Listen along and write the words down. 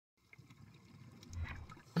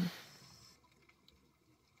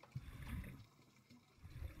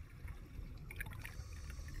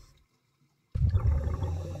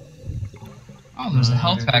Oh, there's a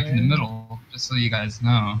health pack in the middle, just so you guys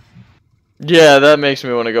know. Yeah, that makes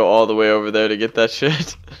me want to go all the way over there to get that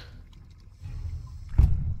shit.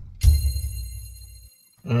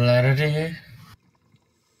 Saturday.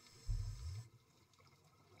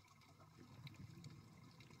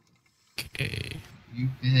 Okay. You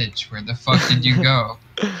bitch, where the fuck did you go?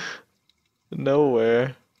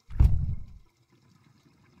 Nowhere.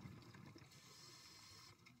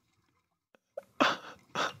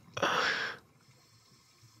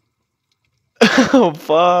 Oh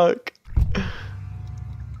fuck.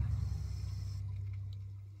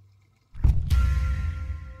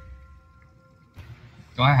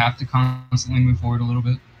 Do I have to constantly move forward a little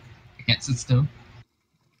bit? I can't sit still.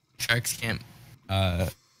 Sharks can't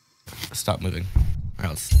stop moving, or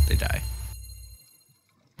else they die.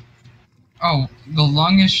 Oh, the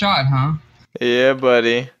longest shot, huh? Yeah,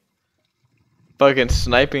 buddy. Fucking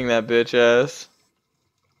sniping that bitch ass.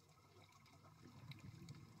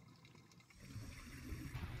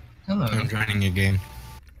 Hello. I'm joining your game.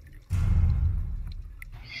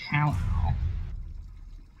 How?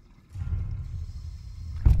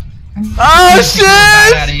 Oh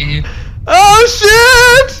shit! Oh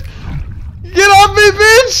shit! Get off me,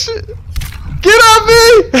 bitch! Get off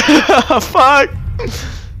me! Fuck!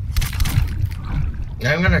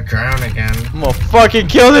 I'm gonna drown again. I'm gonna fucking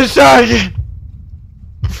kill this shark!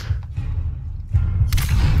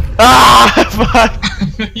 Ah!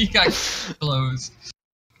 Fuck! You got close.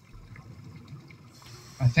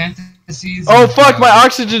 My fantasies. Oh fuck, my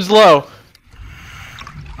oxygen's low!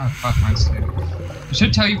 Oh fuck, mine's too. It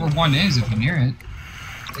should tell you where one is if you're near it.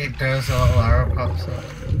 It does, a little arrow pops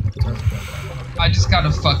up. I just got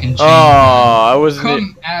a fucking chain. Oh, I wasn't.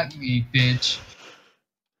 Come at me, bitch.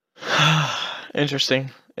 Interesting.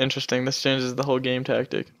 Interesting. This changes the whole game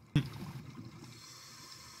tactic.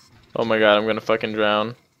 Oh my god, I'm gonna fucking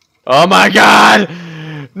drown. Oh my god!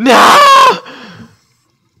 No!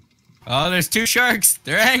 Oh, there's two sharks.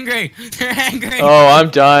 They're angry. They're angry. Oh, I'm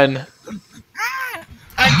done.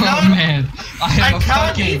 Oh man, I have a can't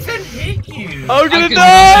fucking. even hit you. I'm gonna I can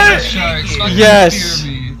die! see the sharks fucking Yes.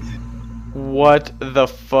 fear me. What the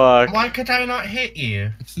fuck? Why could I not hit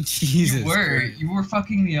you? Jesus. You were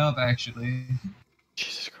fucking me up actually.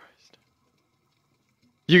 Jesus Christ.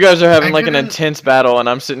 You guys are having I like an couldn't- intense battle and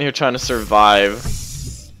I'm sitting here trying to survive.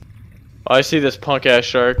 Oh, I see this punk ass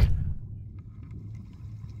shark.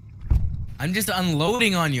 I'm just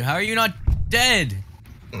unloading on you. How are you not dead?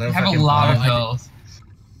 I have a lot of health.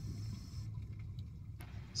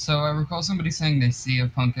 So I recall somebody saying they see a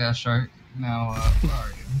punk ass shark. Now, where are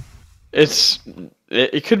you?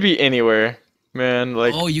 It could be anywhere, man.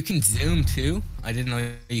 Like, Oh, you can zoom too? I didn't know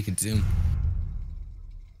you could zoom.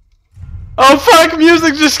 oh fuck,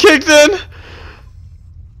 music just kicked in.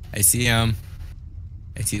 I see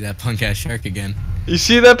that punk ass shark again. You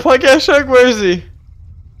see that punk ass shark? Where is he?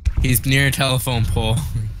 He's near a telephone pole.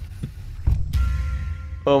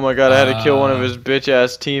 Oh my god, I had to kill one of his bitch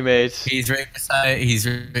ass teammates. He's right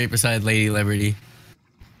beside Lady Liberty.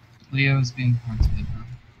 Leo's being hunted.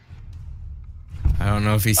 I don't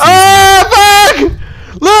know if he sees Ah, fuck!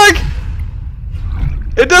 Look!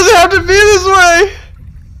 It doesn't have to be this way!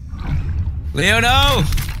 me. Leo, no!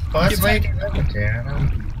 What's Lady Liberty? I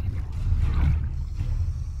don't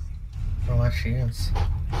know what she is.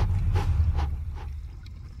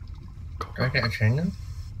 Do I get a training?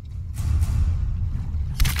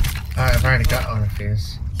 Alright, I've already got one of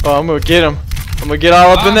these. Oh, I'm gonna get him. I'm gonna get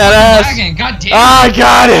all up in that ass. Lagging. God damn. Ah, I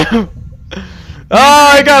got him! Oh,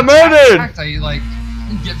 I got murdered! I like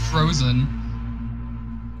get frozen.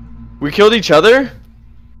 We killed each other?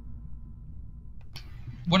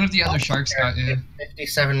 One of the other sharks got you.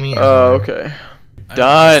 57 meters. Oh, okay. I don't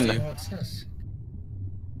Done. see you. What's this?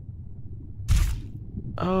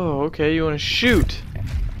 Oh, okay, you wanna shoot.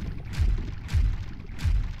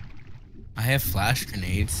 I have flash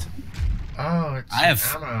grenades. Oh, it's I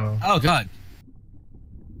have- ammo. Oh god.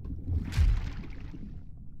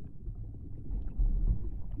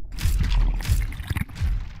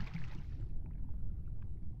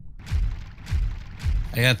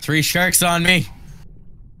 I got 3 sharks on me.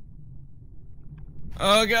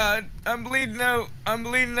 Oh god, I'm bleeding out. I'm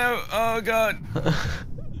bleeding out. Oh god.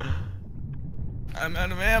 I'm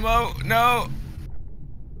out of ammo. No.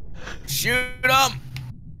 Shoot him.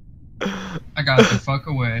 I got the fuck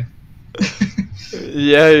away.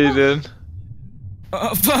 Yeah, you did.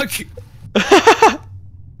 Oh fuck.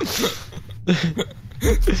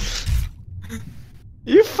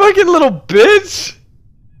 You fucking little bitch!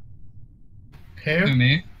 To Who?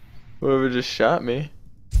 me. Whoever just shot me.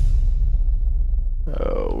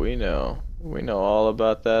 Oh, we know. We know all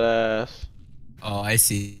about that ass. Oh, I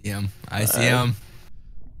see him. I see him.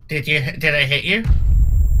 Did I hit you?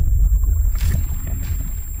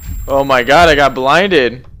 Oh my god, I got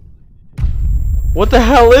blinded. What the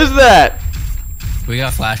hell is that? We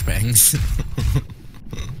got flashbangs.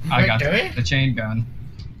 I Wait, got do we? the chain gun.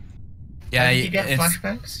 Yeah, Did you get it's-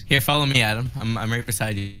 flashbangs? Here, follow me, Adam. I'm right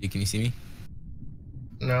beside you. Can you see me?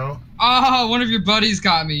 No. Oh, one of your buddies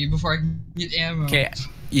got me before I can get ammo. Okay.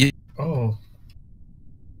 Oh.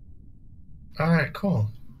 Alright, cool.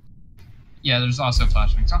 Yeah, there's also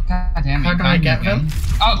flashbangs. Oh, god damn it. How do I get them?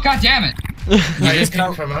 Oh, god damn it. You I just just pick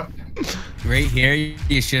come them up. right here. You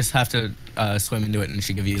just have to swim into it, and it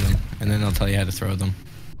should give you them, and then it'll tell you how to throw them.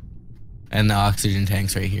 And the oxygen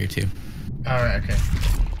tank's right here too. Alright, okay.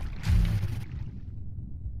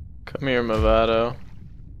 Come here, Movado.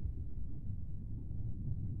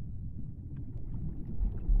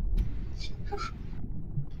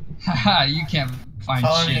 Haha, you can't find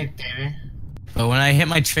Follow shit. me, Davey. But when I hit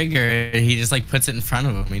my trigger, he just like puts it in front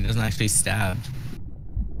of him. He doesn't actually stab.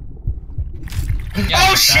 Yeah,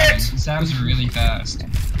 Oh, he stabs. shit! He stabs really fast.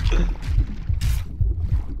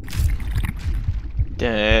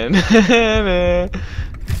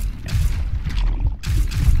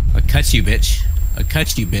 I'll cut you, bitch. I'll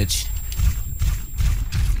cut you, bitch.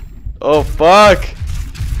 Oh fuck!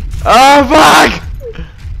 Oh fuck!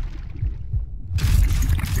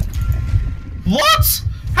 What?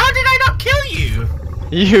 How did I not kill you?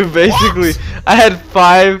 You basically, I had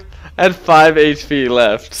 5 HP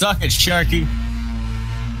left. Suck it, Sharky.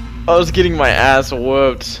 I was getting my ass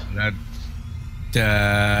whooped. Da,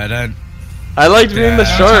 da, da. I liked being the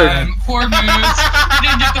shark. Poor Moose. He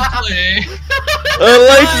didn't get to play. I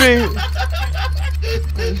liked being.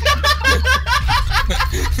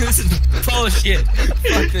 This is bullshit.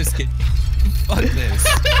 Fuck this kid. Fuck this.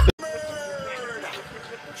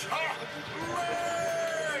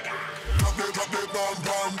 Drop it, bomb,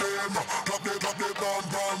 bomb, them.